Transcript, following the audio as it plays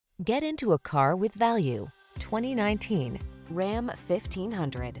Get into a car with value. 2019 Ram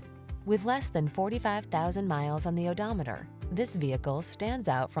 1500. With less than 45,000 miles on the odometer, this vehicle stands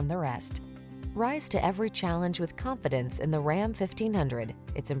out from the rest. Rise to every challenge with confidence in the Ram 1500.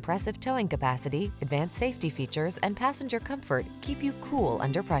 Its impressive towing capacity, advanced safety features, and passenger comfort keep you cool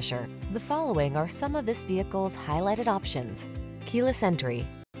under pressure. The following are some of this vehicle's highlighted options: keyless entry,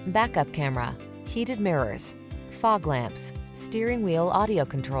 backup camera, heated mirrors, fog lamps, steering wheel audio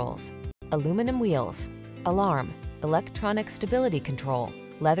controls, aluminum wheels, alarm, electronic stability control,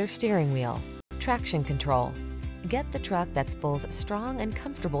 leather steering wheel, traction control. Get the truck that's both strong and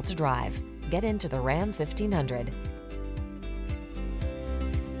comfortable to drive. Get into the Ram 1500.